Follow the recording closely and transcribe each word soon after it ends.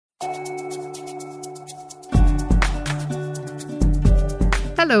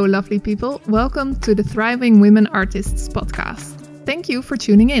Hello, lovely people. Welcome to the Thriving Women Artists podcast. Thank you for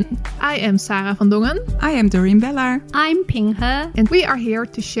tuning in. I am Sarah van Dongen. I am Doreen Bellaar. I'm Ping He. And we are here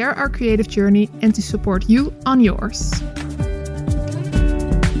to share our creative journey and to support you on yours.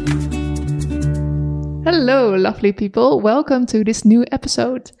 Hello, lovely people. Welcome to this new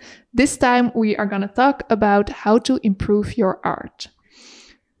episode. This time we are going to talk about how to improve your art.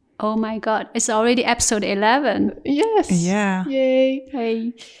 Oh my God, it's already episode 11. Yes. Yeah. Yay.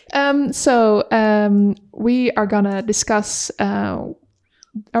 Hey. So we are going to discuss, are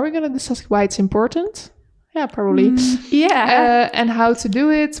we going to discuss why it's important? Yeah, probably. Yeah. And how to do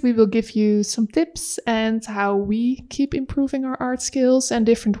it. We will give you some tips and how we keep improving our art skills and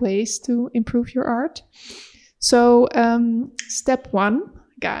different ways to improve your art. So step 1,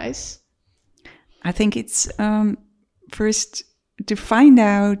 guys. I think it's first to find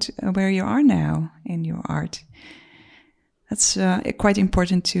out where you are now in your art. That's quite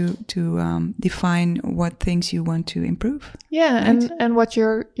important to define what things you want to improve. Yeah, right? and what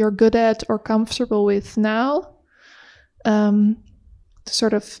you're good at or comfortable with now. To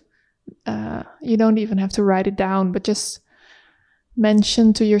sort of, you don't even have to write it down, but just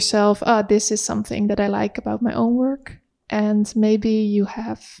mention to yourself, this is something that I like about my own work. And maybe you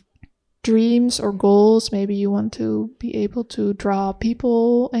have dreams or goals. Maybe you want to be able to draw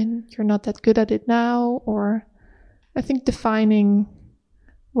people and you're not that good at it now. Or I think defining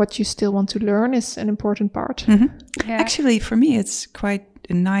what you still want to learn is an important part. Mm-hmm. Yeah. Actually, for me, it's quite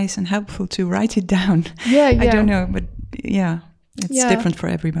nice and helpful to write it down. Yeah. I don't know, but it's different for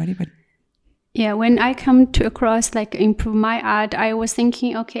everybody. But yeah, when I come to across like improve my art, I was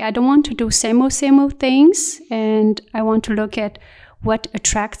thinking, okay, I don't want to do same old things, and I want to look at what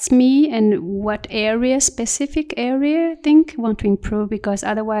attracts me and what specific area I think I want to improve, because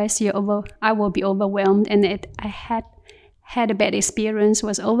otherwise I will be overwhelmed. And I had a bad experience,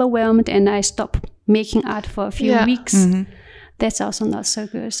 was overwhelmed, and I stopped making art for a few weeks. Mm-hmm. That's also not so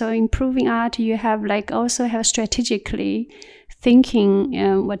good. So improving art, you have also have strategically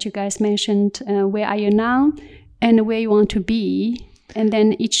thinking what you guys mentioned, where are you now and where you want to be, and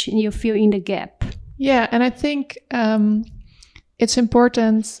then you fill in the gap. Yeah, and I think it's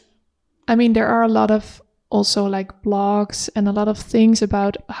important. I mean, there are a lot of also like blogs and a lot of things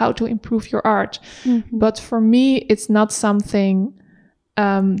about how to improve your art. Mm-hmm. But for me, it's not something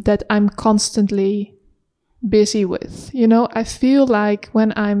that I'm constantly busy with. You know, I feel like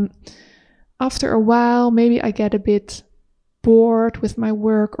when after a while, maybe I get a bit bored with my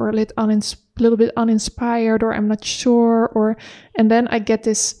work or a little bit uninspired, or I'm not sure, and then I get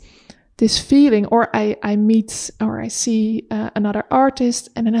this feeling, or I meet or I see another artist,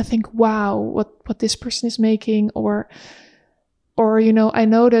 and then I think, wow, what this person is making, or you know, I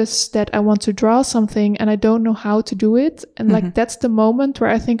notice that I want to draw something and I don't know how to do it, and mm-hmm. like that's the moment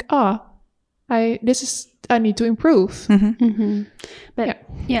where I think, I need to improve. Mm-hmm. Mm-hmm. But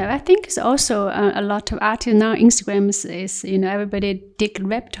I think it's also a lot of artists now. Instagram is everybody dig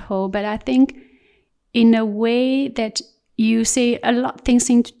rabbit hole, but I think in a way that you say a lot of things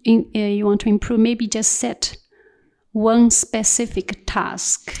you want to improve, maybe just set one specific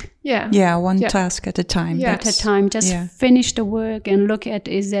task. One task at a time. Yes. At a time. Just finish the work and look at,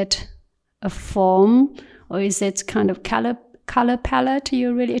 is that a form or is it kind of color palette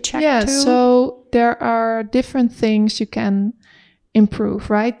you really attract to? So there are different things you can improve,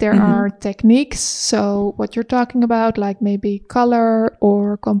 right? There mm-hmm. are techniques. So what you're talking about, like maybe color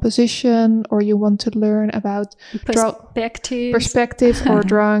or composition, or you want to learn about perspective or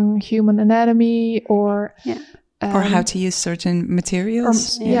drawing human anatomy, or how to use certain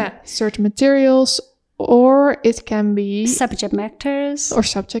materials. Certain materials. Or it can be subject matters.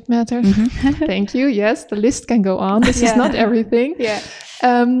 Mm-hmm. Thank you. Yes, the list can go on. This is not everything. Yeah.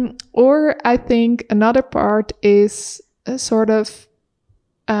 Or I think another part is sort of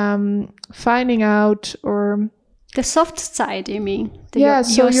finding out, or the soft side, you mean?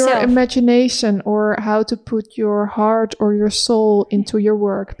 Your imagination, or how to put your heart or your soul into your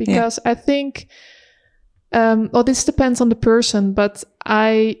work. Because I think, this depends on the person, but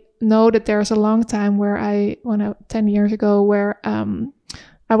I know that there's a long time where 10 years ago, where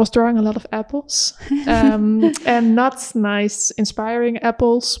I was drawing a lot of apples, and not nice, inspiring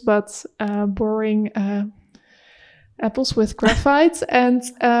apples, but boring apples with graphite, and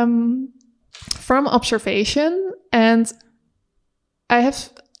from observation. And I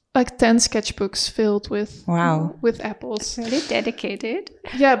have like 10 sketchbooks filled with apples. Really dedicated.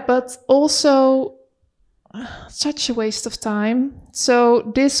 Yeah, but also such a waste of time.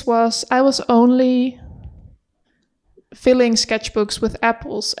 So I was only filling sketchbooks with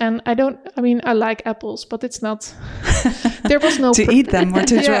apples, and I like apples, but it's not. There was no to eat them or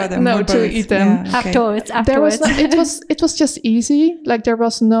to draw them. No, to eat them afterwards. There was it was just easy. Like there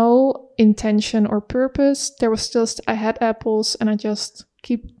was no intention or purpose. There was just I had apples and I just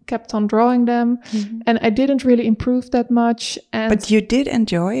kept on drawing them, and I didn't really improve that much. But you did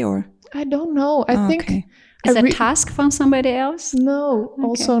enjoy, or I don't know. I think. Okay. Is a task from somebody else? No,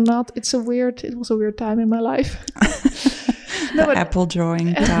 also not. It was a weird time in my life. Apple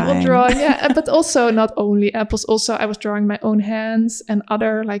drawing time. Apple drawing, yeah. But also not only apples. Also, I was drawing my own hands and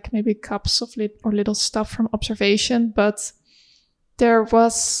other like maybe cups of little stuff from observation. But it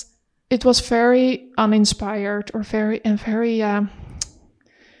was very uninspired or very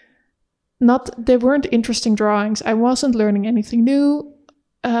not. They weren't interesting drawings. I wasn't learning anything new.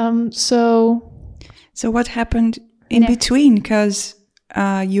 So what happened in between? Because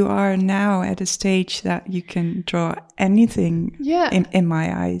you are now at a stage that you can draw anything in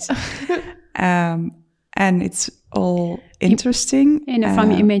my eyes. And it's all interesting. From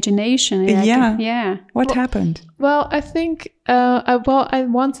your imagination. Yeah. What happened? Well, I think I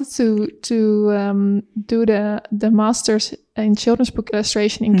wanted to do the master's in children's book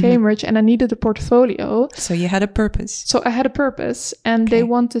illustration in Cambridge, and I needed a portfolio. So you had a purpose. So I had a purpose, and they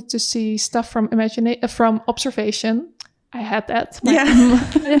wanted to see stuff from observation. I had that.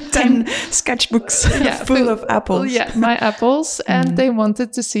 10 sketchbooks full of apples. Yeah, my apples. And they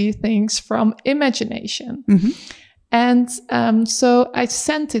wanted to see things from imagination. And so I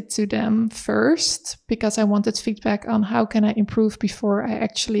sent it to them first because I wanted feedback on how can I improve before I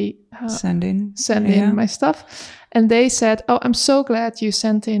actually send in my stuff. And they said, "Oh, I'm so glad you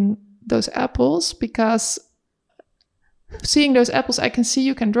sent in those apples, because seeing those apples, I can see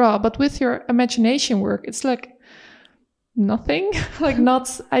you can draw. But with your imagination work, it's like nothing." Like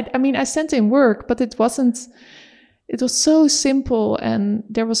not. I sent in work, but it wasn't. It was so simple, and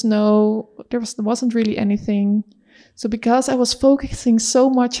there wasn't really anything. So because I was focusing so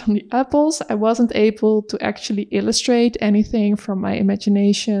much on the apples, I wasn't able to actually illustrate anything from my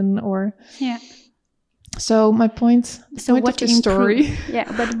imagination or. Yeah. So my point. So what you story?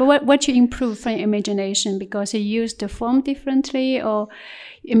 But what you improve from your imagination, because you use the form differently, or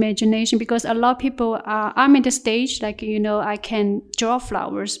imagination? Because a lot of people I'm in the stage like I can draw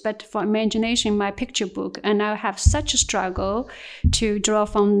flowers, but for imagination, my picture book, and I have such a struggle to draw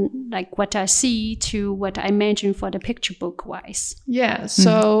from like what I see to what I imagine for the picture book wise. Yeah.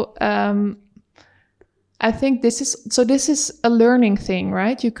 So. I think this is a learning thing,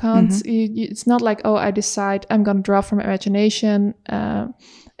 right? You can't, it's not like, oh, I decide I'm going to draw from imagination, and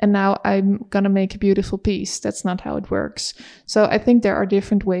now I'm going to make a beautiful piece. That's not how it works. So I think there are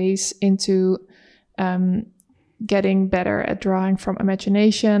different ways into getting better at drawing from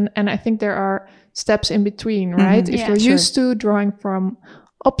imagination. And I think there are steps in between, right? If you're used to drawing from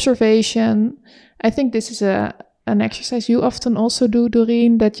observation, I think this is an exercise you often also do,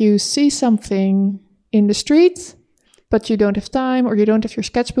 Doreen, that you see something in the street, but you don't have time, or you don't have your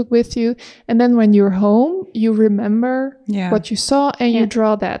sketchbook with you. And then when you're home, you remember what you saw and you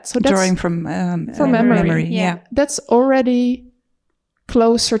draw that. So that's drawing from memory. Yeah. That's already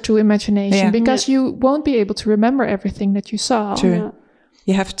closer to imagination because you won't be able to remember everything that you saw. True. Yeah.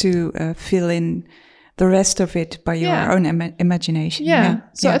 You have to fill in the rest of it by your own imagination. Yeah.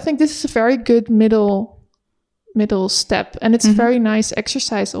 So I think this is a very good middle step, and it's a very nice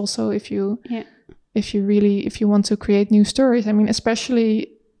exercise also if you want to create new stories. I mean, especially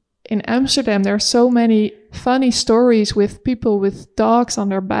in Amsterdam, there are so many funny stories with people with dogs on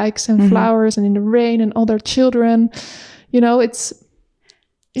their bikes and flowers and in the rain and all their children. It's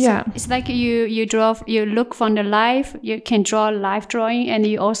so it's like you look from the life, you can draw live drawing, and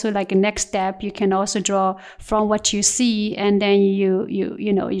you also like a next step, you can also draw from what you see, and then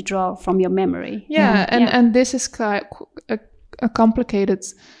you draw from your memory. And this is quite a complicated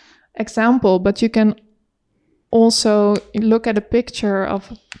example, but you can also look at a picture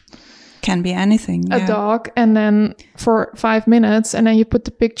of can be anything, a dog, and then for 5 minutes, and then you put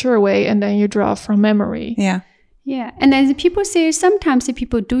the picture away, and then you draw from memory. And then people say sometimes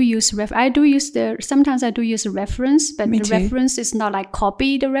people do use sometimes I do use a reference, but the reference is not like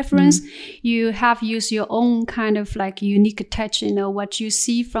copy the reference. You have used your own kind of like unique touch, what you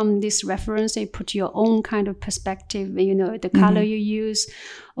see from this reference, you put your own kind of perspective, the color you use,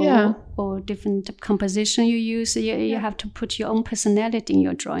 or different composition you use. You have to put your own personality in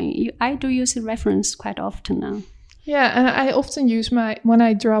your drawing. I do use a reference quite often now. Yeah, and I often use when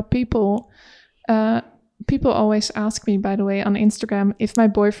I draw people, people always ask me, by the way, on Instagram, if my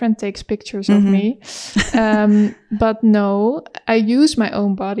boyfriend takes pictures of me. But no, I use my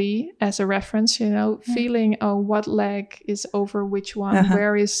own body as a reference, feeling, what leg is over which one,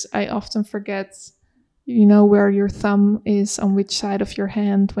 I often forget, where your thumb is on which side of your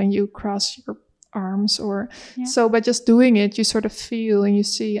hand when you cross your arms so by just doing it, you sort of feel and you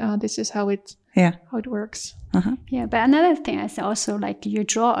see, this is how it works. Yeah, but another thing is also like you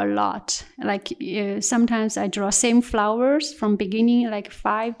draw a lot. Like sometimes I draw same flowers from beginning, like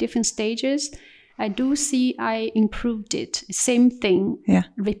 5 different stages. I do see I improved it. Same thing. Yeah.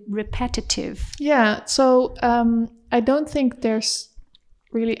 Repetitive. Yeah. So I don't think there's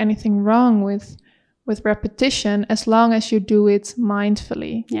really anything wrong with repetition as long as you do it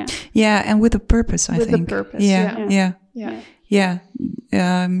mindfully. Yeah. Yeah, and with a purpose, I think. With a purpose. Yeah. Yeah.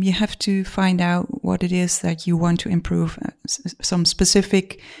 You have to find out what it is that you want to improve, some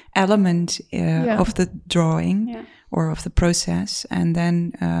specific element of the drawing or of the process, and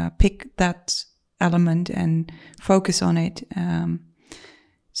then pick that element and focus on it,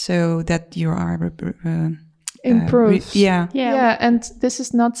 so that you are improved. Yeah. And this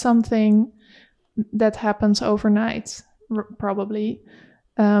is not something that happens overnight, probably.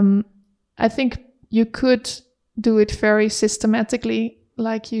 I think you could do it very systematically,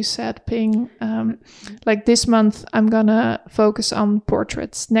 like you said, Ping. Like this month, I'm gonna focus on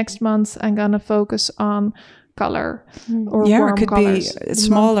portraits. Next month, I'm gonna focus on color or warm it could colors. be a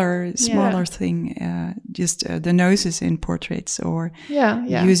smaller thing. Just the noses in portraits, or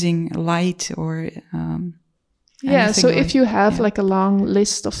using light, or so if you have like a long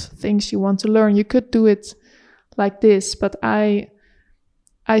list of things you want to learn, you could do it like this. But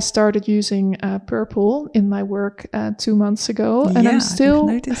I started using purple in my work 2 months ago, and I'm still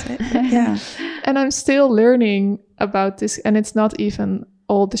noticed it. and I'm still learning about this. And it's not even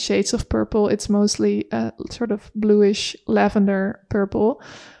all the shades of purple; it's mostly sort of bluish lavender purple.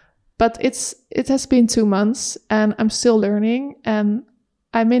 But it has been 2 months, and I'm still learning, and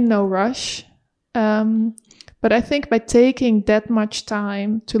I'm in no rush. But I think by taking that much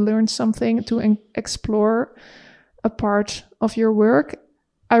time to learn something, to explore a part of your work,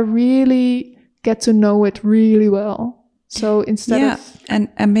 I really get to know it really well. So instead of...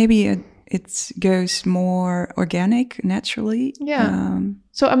 and maybe it goes more organic, naturally. Yeah.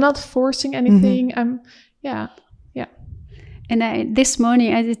 So I'm not forcing anything. And this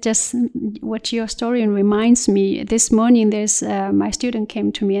morning, what your story reminds me, this morning there's my student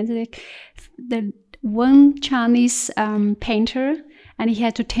came to me and the one Chinese painter, and he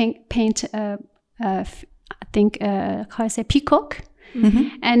had to paint peacock.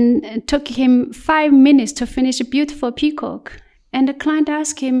 And it took him 5 minutes to finish a beautiful peacock. And the client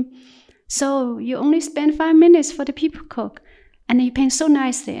asked him, so you only spent 5 minutes for the peacock? And he painted so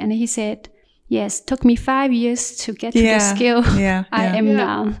nicely. And he said, yes, it took me 5 years to get to the skill I am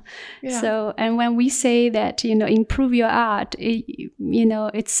now. Yeah. So, and when we say that, improve your art,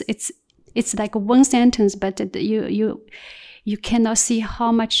 it's like one sentence, but you cannot see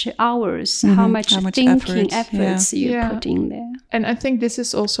how much hours, how much thinking efforts you put in there. And I think this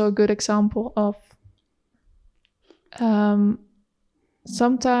is also a good example of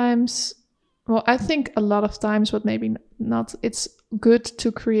sometimes, I think a lot of times, but maybe not, it's good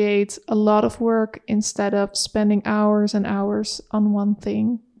to create a lot of work instead of spending hours and hours on one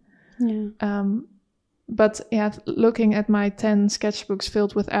thing. Yeah. But looking at my 10 sketchbooks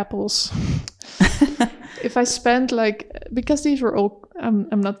filled with apples, if I spent because these were all,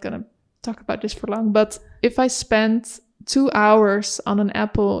 I'm not going to talk about this for long, but if I spent 2 hours on an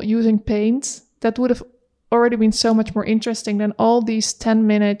apple using paint, that would have already been so much more interesting than all these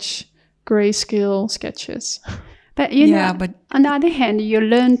 10-minute grayscale sketches. But but on the other hand, you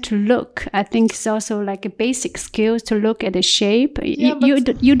learn to look. I think it's also like a basic skill to look at the shape.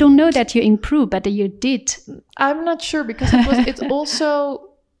 You don't know that you improved, but you did. I'm not sure, because it also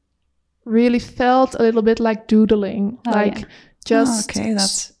really felt a little bit like doodling.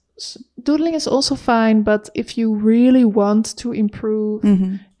 Doodling is also fine, but if you really want to improve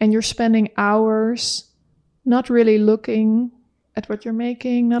and you're spending hours not really looking at what you're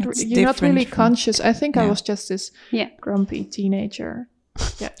making, you're not really conscious. I think I was just this grumpy teenager.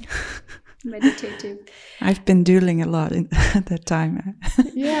 Yeah. Meditative. I've been doodling a lot at that time.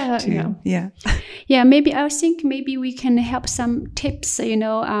 Maybe I think we can help some tips.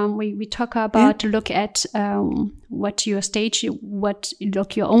 We talk about look at what your stage, your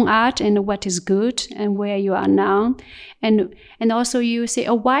own art, and what is good, and where you are now, and also you say,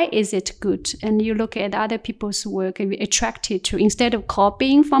 why is it good? And you look at other people's work and you're attracted to. Instead of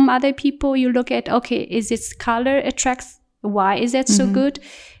copying from other people, you look at, is its color attracts Why is that so good?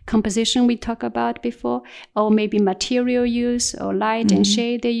 Composition we talked about before, or maybe material use or light and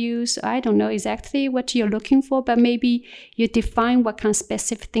shade they use. I don't know exactly what you're looking for, but maybe you define what kind of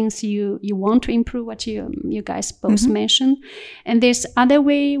specific things you want to improve, what you guys both mentioned. And there's other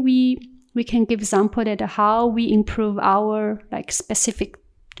way we can give example that how we improve our like specific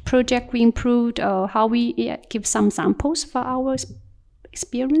project we improved, or how we give some examples for our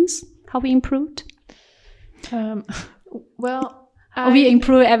experience, how we improved. Well, we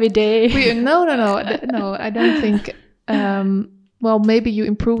improve every day. No, I don't think. Well, maybe you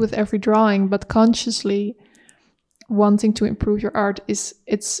improve with every drawing, but consciously wanting to improve your art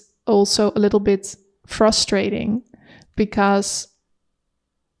it's also a little bit frustrating, because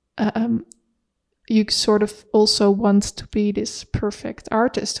you sort of also want to be this perfect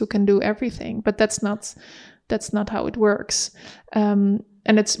artist who can do everything, but that's not how it works. And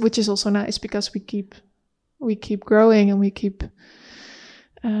which is also nice, because we keep growing and we keep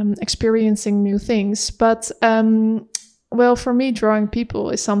experiencing new things. But well, for me, drawing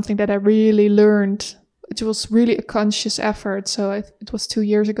people is something that I really learned. It was really a conscious effort. So it was 2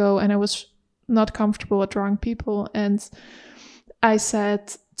 years ago, and I was not comfortable at drawing people, and I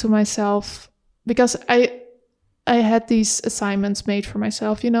said to myself, because I had these assignments made for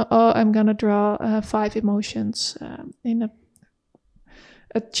myself, I'm gonna draw 5 emotions in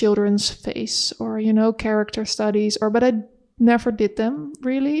a children's face, or character studies, but I never did them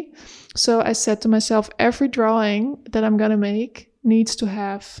really. So I said to myself, every drawing that I'm gonna make needs to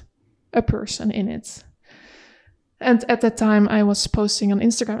have a person in it. And at that time I was posting on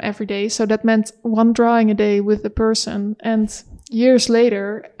Instagram every day, so that meant 1 drawing a day with a person. And years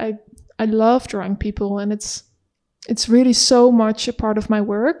later I love drawing people, and it's really so much a part of my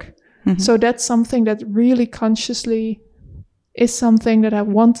work. So that's something that really consciously is something that I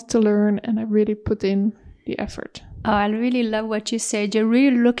wanted to learn, and I really put in the effort. Oh, I really love what you said. You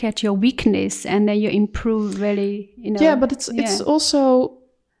really look at your weakness, and then you improve really, Yeah, but it's also,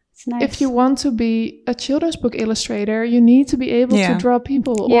 it's nice. If you want to be a children's book illustrator, you need to be able to draw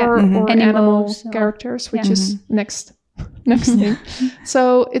people or animal characters, which is next thing.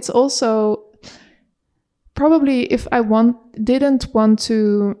 So it's also probably, if I didn't want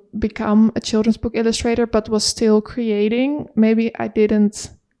to become a children's book illustrator but was still creating, maybe I didn't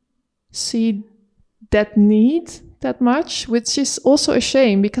see that need that much, which is also a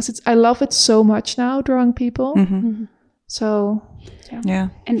shame, because I love it so much now, drawing people. So yeah.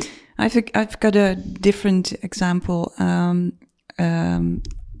 And I've got a different example.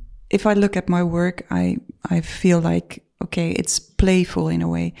 If I look at my work, I feel like, okay, it's playful in a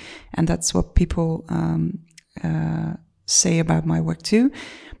way, and that's what people say about my work too.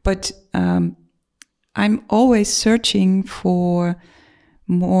 But I'm always searching for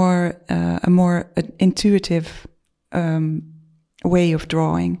a more intuitive way of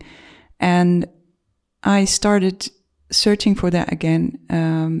drawing, and I started searching for that again,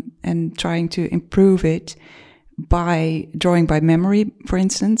 and trying to improve it by drawing by memory, for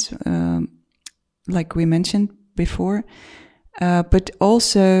instance, like we mentioned before, but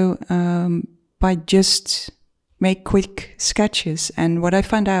also by just make quick sketches. And what I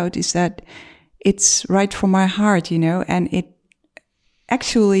found out is that it's right for my heart, and it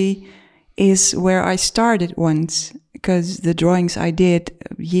actually is where I started once, because the drawings I did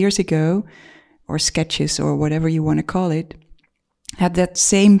years ago, or sketches or whatever you want to call it, had that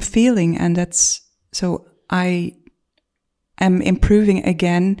same feeling. And so I am improving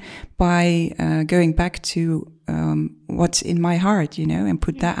again by going back to what's in my heart, and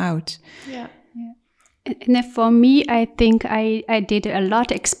put that out. Yeah. And then for me, I think I did a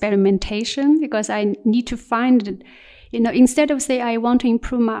lot of experimentation, because I need to find, instead of say I want to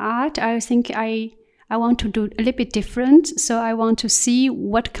improve my art, I think I want to do a little bit different. So I want to see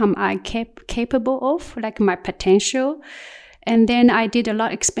what I capable of, like my potential. And then I did a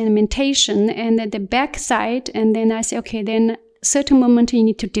lot of experimentation, and at the back side, and then I say, okay, then certain moment you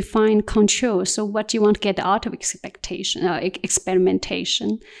need to define control. So what you want to get out of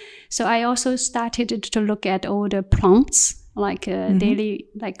experimentation. So I also started to look at all the prompts, like daily,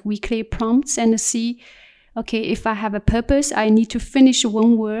 like weekly prompts, and see, okay, if I have a purpose, I need to finish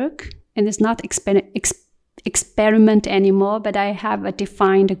one work, and it's not experiment anymore, but I have a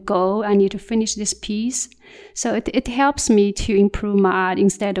defined goal. I need to finish this piece. So it helps me to improve my art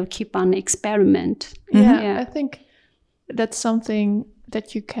instead of keep on experiment. Yeah, I think that's something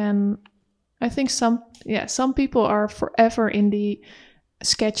that you can, I think some people are forever in the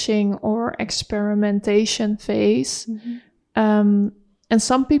sketching or experimentation phase. And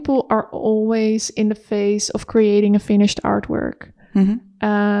some people are always in the phase of creating a finished artwork.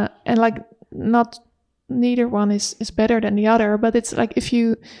 And like not neither one is better than the other, but it's like if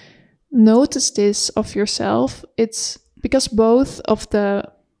you notice this of yourself, it's because both of the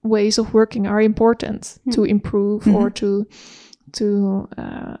ways of working are important to improve or to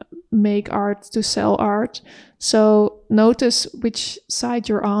make art, to sell art. So notice which side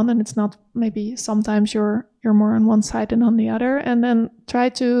you're on, and it's not maybe sometimes you're more on one side than on the other, and then try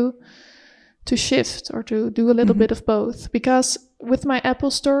to shift or to do a little bit of both. Because with my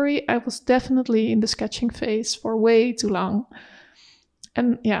Apple story, I was definitely in the sketching phase for way too long.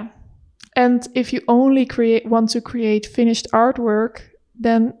 And yeah. And if you only want to create finished artwork,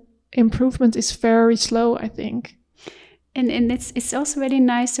 then improvement is very slow, I think. And it's also very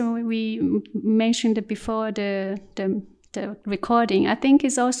nice. So we mentioned it before the recording. I think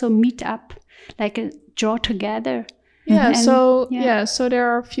it's also meet up, like a draw together. Yeah. So there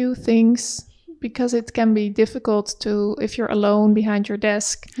are a few things, because it can be difficult to, if you're alone behind your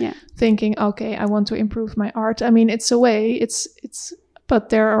desk, thinking, okay, I want to improve my art. I mean, it's a way. But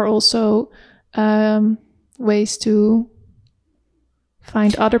there are also ways to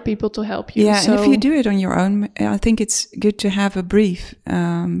find other people to help you. Yeah, so, and if you do it on your own, I think it's good to have a brief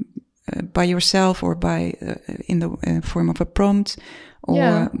by yourself or by in the form of a prompt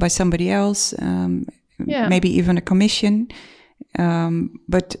or by somebody else, maybe even a commission.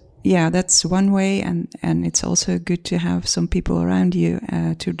 But yeah, that's one way, and it's also good to have some people around you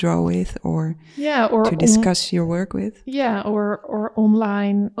to draw with or to discuss your work with. Yeah, or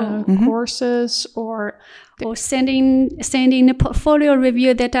online courses or sending a portfolio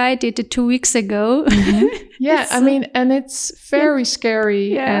review that I did 2 weeks ago. Yeah, I mean, and it's very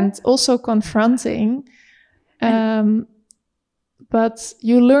scary and also confronting. But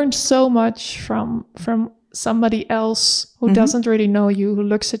you learn so much from somebody else who doesn't really know you, who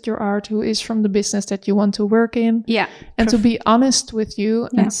looks at your art, who is from the business that you want to work in. Yeah. And to be honest with you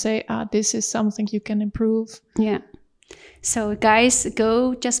and say, this is something you can improve. Yeah. So guys,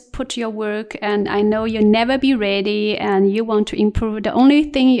 go just put your work, and I know you'll never be ready and you want to improve. The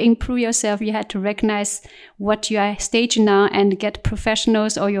only thing you improve yourself, you have to recognize what you are stage now and get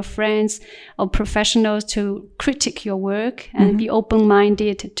professionals or your friends or professionals to critique your work and be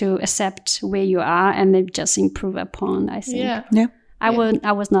open-minded to accept where you are and then just improve upon, I think. Yeah.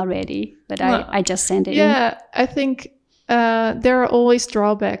 I was not ready, but I just sent it in. Yeah, I think there are always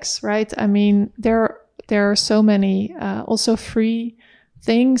drawbacks, right? I mean, there are so many also free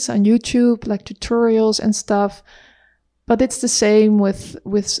things on YouTube, like tutorials and stuff. But it's the same with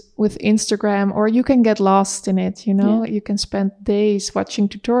Instagram, or you can get lost in it, you know? You can spend days watching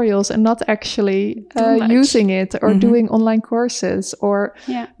tutorials and not actually using it or doing online courses or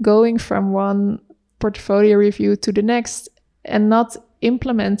going from one portfolio review to the next and not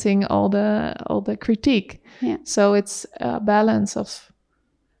implementing all the critique. Yeah. So it's a balance of,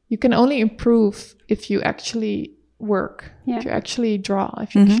 you can only improve if you actually work, if you actually draw,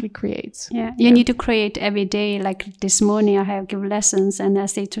 if you actually create. Yeah, you need to create every day. Like this morning, I have give lessons, and I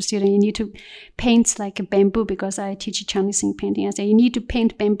say to students, you need to paint like a bamboo, because I teach Chinese painting. I say you need to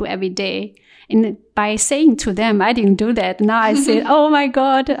paint bamboo every day. And by saying to them, I didn't do that. Now I say, oh my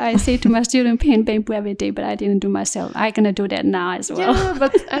God, I say to my student, paint bamboo every day, but I didn't do myself. I'm gonna do that now as well. Yeah,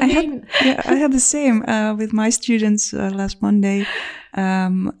 but I had the same with my students last Monday.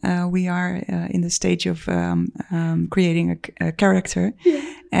 We are in the stage of creating a character,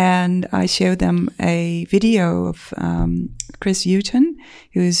 and I showed them a video of Chris Hutton,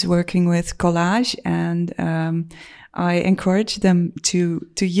 who is working with collage, and I encouraged them to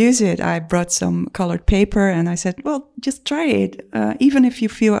use it. I brought some colored paper and I said, well, just try it, even if you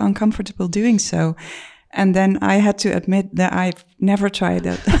feel uncomfortable doing so. And then I had to admit that I've never tried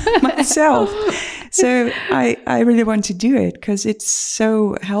that myself. So I really want to do it because it's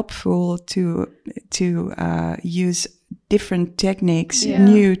so helpful to use different techniques,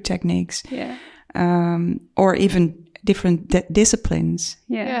 new techniques, or even different disciplines.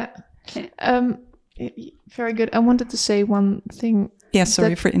 Very good. I wanted to say one thing. Yeah,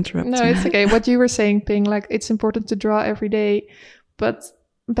 sorry for interrupting. No, it's okay. What you were saying, Ping, like it's important to draw every day, but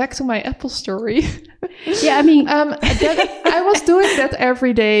back to my Apple story. Yeah, I mean, I was doing that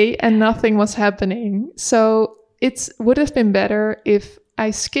every day and nothing was happening. So it would have been better if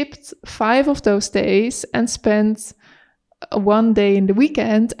I skipped 5 of those days and spent one day in the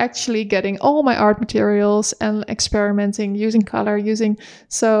weekend actually getting all my art materials and experimenting, using color,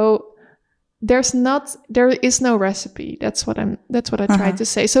 so there is no recipe. That's what I tried to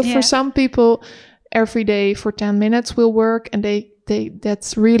say. So for some people, every day for 10 minutes will work, and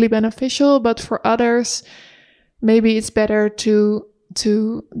that's really beneficial. But for others, maybe it's better to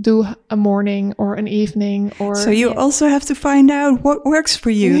to do a morning or an evening, or so you also have to find out what works for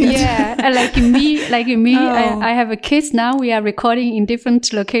you. Yeah, and like me, I have a kids now. We are recording in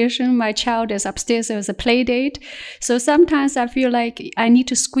different location. My child is upstairs. There's a play date. So sometimes I feel like I need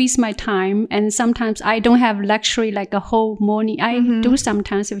to squeeze my time, and sometimes I don't have luxury like a whole morning. I do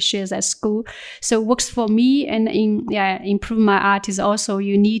sometimes if she is at school. So it works for me, and improve my art is also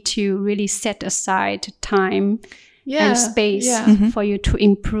you need to really set aside time. And space for you to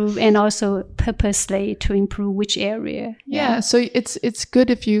improve, and also purposely to improve which area. Yeah. So it's good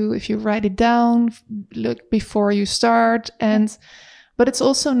if you write it down, look before you start, but it's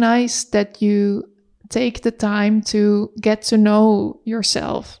also nice that you take the time to get to know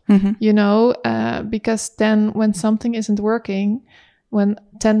yourself. You know, because then when something isn't working, when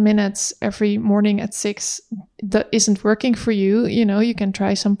 10 minutes every morning at 6 that isn't working for you, you know, you can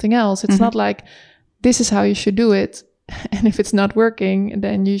try something else. It's not like this is how you should do it. And if it's not working,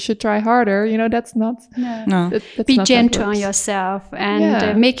 then you should try harder. You know, that's not... No. That's be not gentle on yourself.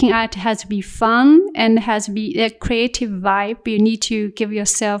 And making art has to be fun and has to be a creative vibe. You need to give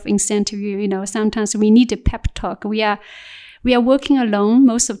yourself incentive. You know, sometimes we need a pep talk. We are working alone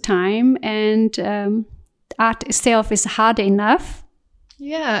most of the time. And art itself is hard enough.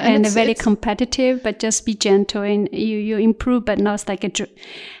 Yeah. And very competitive, but just be gentle and you improve, but not like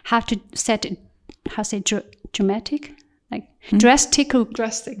have to set it, dramatic, like drastic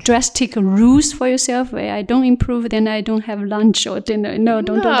rules for yourself. Where I don't improve, then I don't have lunch or dinner. No,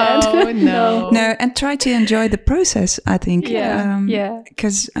 don't do that. No, and try to enjoy the process. I think,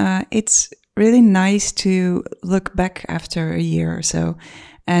 because it's really nice to look back after a year or so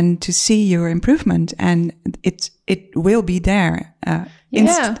and to see your improvement, and it will be there.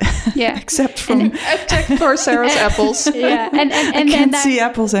 Except for Sarah's apples. And I can't see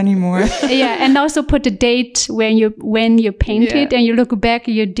apples anymore. And also put a date when you painted and you look back,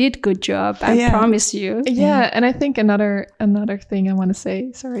 you did good job. I promise you. And I think another thing I want to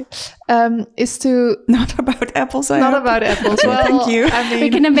say, sorry, is to not about apples. About apples. Well, thank you. I mean, we're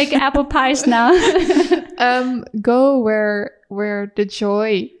gonna make apple pies now. Go where the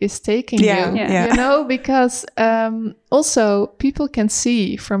joy is taking you. You know, because also people can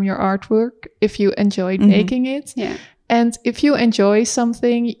see from your artwork if you enjoyed making it. And if you enjoy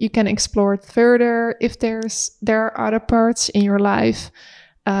something, you can explore it further. If there are other parts in your life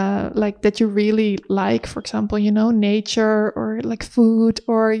like that you really like, for example, you know, nature or like food,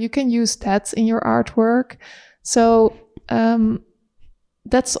 or you can use that in your artwork. So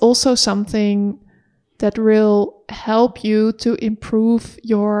that's also something that will help you to improve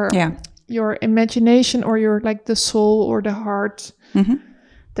your imagination, or your like the soul or the heart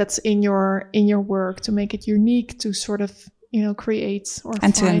that's in your work, to make it unique, to sort of, you know, create or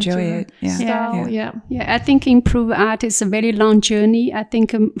and to enjoy it. I think improve art is a very long journey. I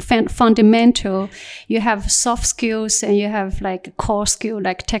think fundamental, you have soft skills and you have like core skill,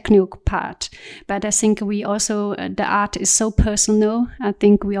 like technical part. But I think we also, the art is so personal. I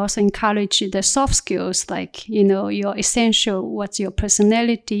think we also encourage the soft skills, like, you know, your essential, what's your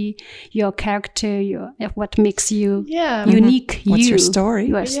personality, your character, what makes you unique. What's your story?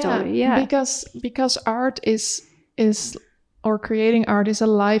 Your story, Because art is or creating art is a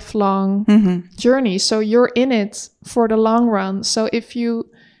lifelong journey. So you're in it for the long run. So if you're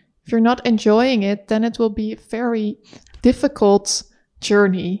not enjoying it, then it will be a very difficult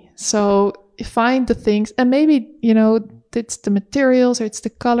journey. So find the things, and maybe, you know, it's the materials, or it's the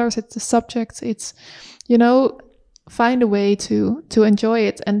colors, it's the subjects, it's, you know, find a way to enjoy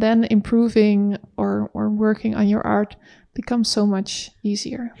it, and then improving or working on your art becomes so much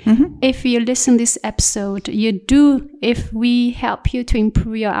easier. If you listen this episode, if we help you to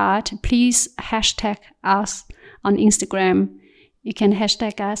improve your art, please hashtag us on Instagram. You can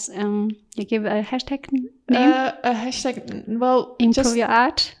hashtag us. You give a hashtag name? A hashtag, well, improve your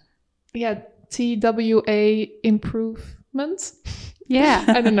art. Yeah, TWA improvement. Yeah.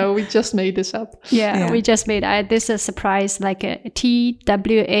 I don't know, we just made this up. We just made this a surprise, like a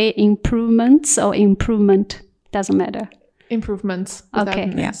TWA improvements or improvement, doesn't matter. Improvements.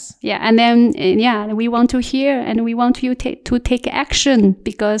 Okay. And then we want to hear, and we want you to take action,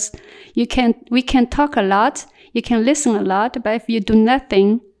 because we can talk a lot, you can listen a lot, but if you do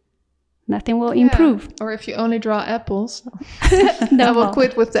nothing will improve. Or if you only draw apples, I will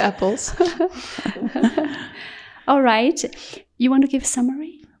quit with the apples. All right. You want to give a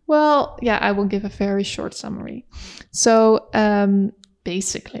summary? Well, I will give a very short summary. So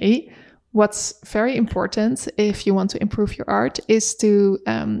basically, what's very important if you want to improve your art is to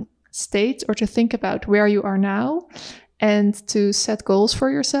state or to think about where you are now, and to set goals for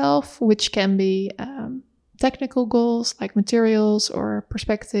yourself, which can be technical goals like materials or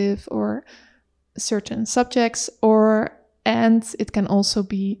perspective or certain subjects, and it can also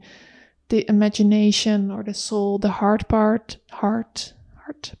be the imagination or the soul, the heart part.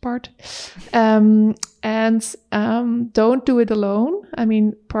 Don't do it alone. I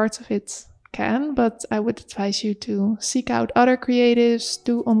mean, parts of it can, but I would advise you to seek out other creatives,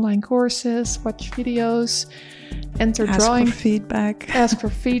 do online courses, watch videos, enter drawing feedback. Ask for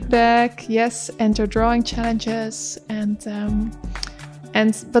feedback. Yes, enter drawing challenges, but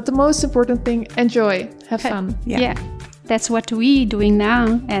the most important thing, enjoy, have fun. Yeah. That's what we doing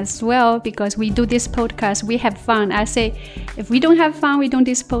now as well, because we do this podcast, we have fun. I say, if we don't have fun,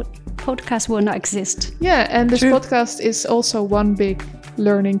 this podcast will not exist. Yeah, and this podcast is also one big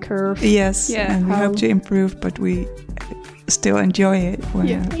learning curve. Yes, and we hope to improve, but we still enjoy it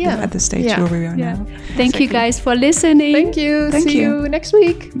at the stage where we are now. Thank you guys for listening. Thank you. See you next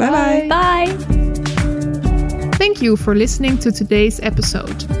week. Bye-bye. Bye. Thank you for listening to today's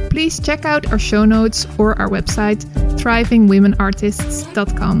episode. Please check out our show notes or our website,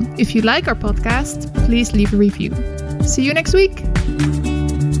 thrivingwomenartists.com. If you like our podcast, please leave a review. See you next week.